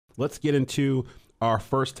let's get into our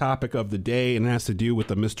first topic of the day, and it has to do with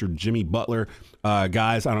the Mr. Jimmy Butler.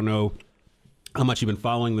 Guys, I don't know how much you've been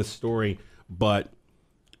following this story, but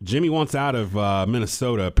Jimmy wants out of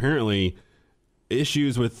Minnesota. Apparently,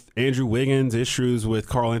 issues with Andrew Wiggins, issues with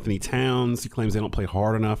Karl Anthony Towns. He claims they don't play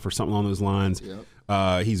hard enough or something along those lines.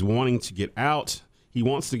 Yep. He's wanting to get out. He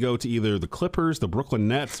wants to go to either the Clippers, the Brooklyn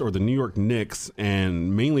Nets, or the New York Knicks,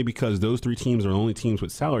 and mainly because those three teams are the only teams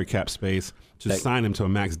with salary cap space to sign him to a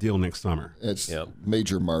max deal next summer. It's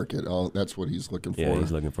major market. That's what he's looking for. Yeah,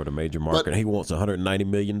 he's looking for the major market. But he wants $190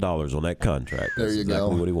 million on that contract. There you exactly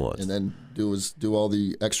go. What he wants. And then do all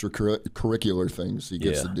the extracurricular things he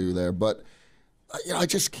gets to do there. But I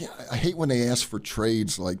just can't. I hate when they ask for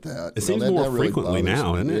trades like that. It seems more frequently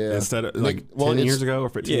now, isn't it? Instead of like 10 years ago or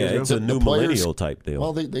 15 years ago. Yeah, it's a new millennial type deal.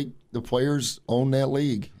 Well, the players own that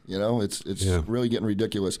league. You know, it's really getting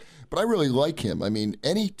ridiculous. But I really like him. I mean,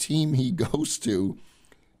 any team he goes to,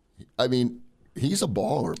 I mean, he's a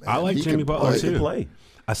baller, man. I like Jimmy Butler too. Play.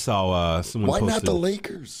 I saw someone. Why posted, not the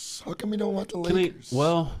Lakers? How come you don't want the Lakers?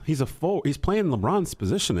 Well, he's playing LeBron's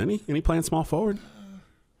position, isn't he? And he playing small forward.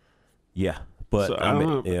 Yeah. But so, I don't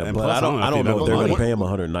know if they're going to pay him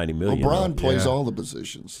 $190 million. LeBron plays all the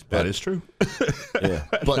positions. That is true. Yeah,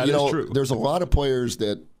 but there's a lot of players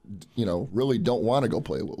that really don't want to go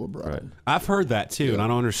play with LeBron. Right. I've heard that too, and I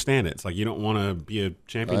don't understand it. It's like you don't want to be a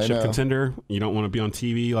championship contender. You don't want to be on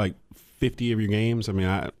TV like 50 of your games. I mean,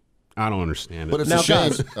 I don't understand it. But it's now, a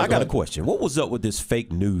shame. guys, I got a question. What was up with this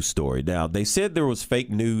fake news story? Now, they said there was fake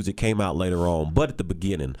news. It came out later on, but at the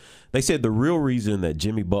beginning, they said the real reason that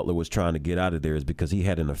Jimmy Butler was trying to get out of there is because he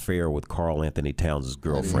had an affair with Karl Anthony Towns'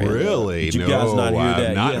 girlfriend. Really? Did you guys not hear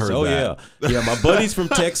that? Not yes. heard that. Yeah. My buddies from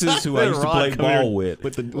Texas who I used to play ball with.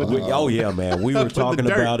 Oh yeah, man. We were talking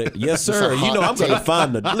about it. Yes, sir. I'm going to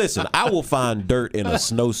find listen. I will find dirt in a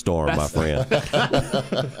snowstorm, my friend.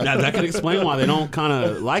 Now that could explain why they don't kind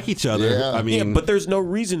of like each other. Yeah. I mean, but there's no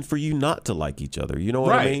reason for you not to like each other. You know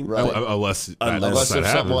what I mean? Right. Unless there's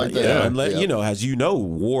that something like that. Yeah. Unless, as you know,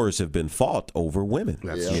 wars have been fought over women.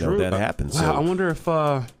 That's true. That happens. Wow, I wonder if.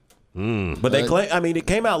 But they claim. I mean, it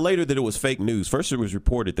came out later that it was fake news. First, it was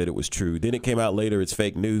reported that it was true. Then it came out later it's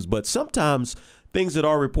fake news. But sometimes things that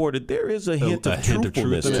are reported, there is a hint of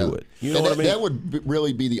truthfulness to it. You know what I mean? That would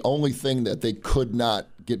really be the only thing that they could not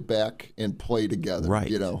get back and play together. Right.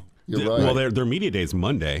 You're right. Well, their media day is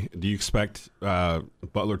Monday. Do you expect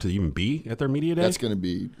Butler to even be at their media day? That's going to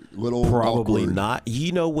be a little probably awkward. not.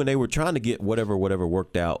 When they were trying to get whatever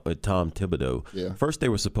worked out with Tom Thibodeau, first they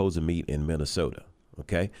were supposed to meet in Minnesota.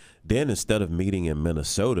 Okay, then instead of meeting in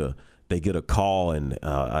Minnesota, they get a call in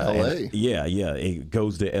L.A. It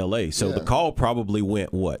goes to L.A. So the call probably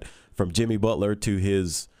went from Jimmy Butler to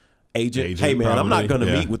his agent. Hey man, I'm not going to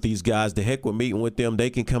meet with these guys. The heck with meeting with them. They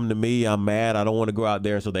can come to me. I'm mad. I don't want to go out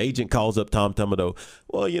there. So the agent calls up Tom Thibodeau.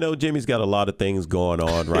 Well, Jimmy's got a lot of things going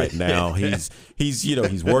on right now. He's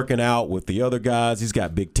working out with the other guys. He's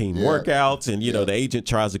got big team workouts, and the agent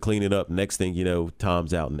tries to clean it up. Next thing you know,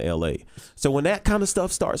 Tom's out in L.A. So when that kind of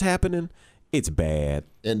stuff starts happening, it's bad.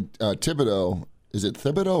 And Thibodeau. Is it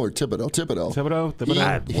Thibodeau or Thibodeau? Thibodeau. One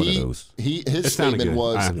of those. His statement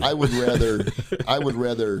was, "I would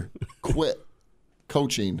rather quit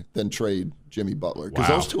coaching than trade Jimmy Butler," because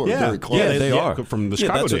those two are very close. Yeah, they are from the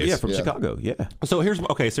Chicago days. Yeah, from Chicago. Yeah. So here's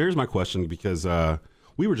my question, because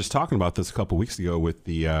we were just talking about this a couple weeks ago with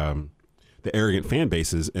the arrogant fan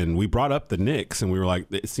bases, and we brought up the Knicks, and we were like,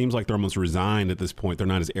 it seems like they're almost resigned at this point. They're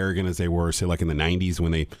not as arrogant as they were, say, like in the 90s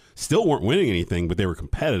when they still weren't winning anything, but they were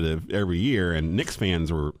competitive every year, and Knicks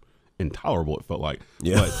fans were intolerable, it felt like.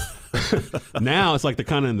 Yeah. But now it's like they're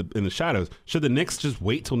kind of in the shadows. Should the Knicks just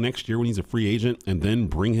wait till next year when he's a free agent and then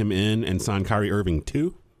bring him in and sign Kyrie Irving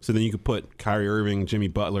too? So then you could put Kyrie Irving, Jimmy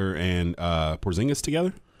Butler, and Porzingis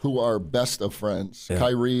together? Who are best of friends,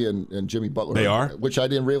 Kyrie and Jimmy Butler. They are? Which I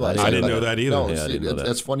didn't realize. I didn't know that either. No, I didn't know that.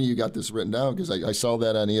 That's funny you got this written down, because I saw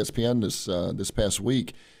that on ESPN this past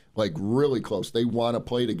week. Like really close. They want to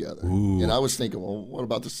play together. Ooh. And I was thinking, well, what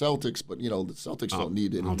about the Celtics? But the Celtics don't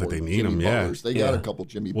need any more. I don't think they need Jimmy them. Butlers. They got a couple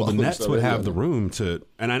Jimmy Butlers. Well, the Nets would have the room to,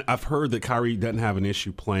 and I've heard that Kyrie doesn't have an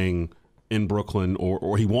issue playing in Brooklyn,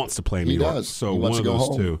 or he wants to play in New York. Does. So he one wants of to go those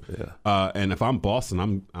home. two. Yeah. And if I'm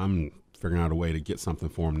Boston, I'm figuring out a way to get something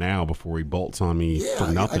for him now before he bolts on me for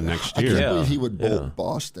nothing next year. I can't believe he would bolt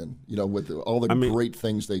Boston, with all the great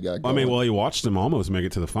things they got going. He watched him almost make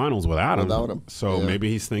it to the finals without him. So maybe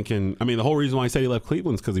he's thinking, the whole reason why I said he left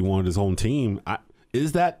Cleveland is because he wanted his own team. Are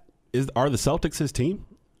the Celtics his team?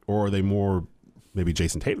 Or are they more maybe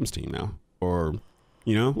Jason Tatum's team now? Or,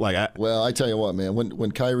 Well, I tell you what, man,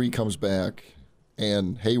 when Kyrie comes back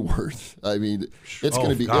and Hayward. I mean, it's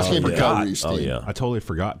going to be Kyrie's team. Oh, yeah. I totally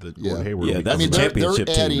forgot that Gordon Hayward. Yeah, that's the championship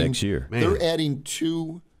team next year. They're adding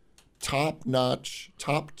 2 top-notch,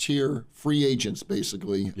 top-tier free agents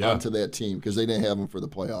basically onto that team because they didn't have them for the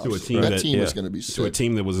playoffs. To a team that team was going to be sick. To a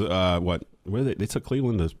team that was what? Where they took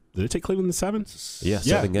Cleveland? Did they take Cleveland in 7? Yeah,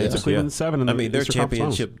 7 games. They took Cleveland in 7. I mean, they're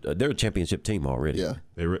a championship team already.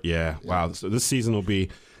 Yeah. Wow. So this season will be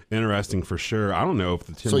interesting for sure. I don't know if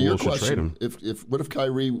the Timberwolves so your should trade question, him. What if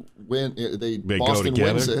Kyrie They Boston go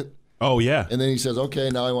together? wins it? Oh yeah. And then he says, "Okay,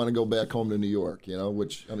 now I want to go back home to New York." You know,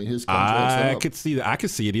 which I mean, his contract's I up. could see that. I could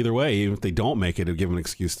see it either way. Even if they don't make it, it'll give them an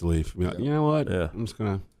excuse to leave. Be like, you know what? Yeah. I'm just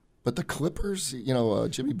gonna. But the Clippers,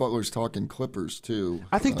 Jimmy Butler's talking Clippers too.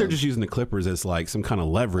 I think they're just using the Clippers as like some kind of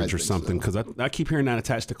leverage or something because I keep hearing that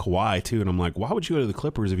attached to Kawhi too, and I'm like, why would you go to the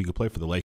Clippers if you could play for the Lakers?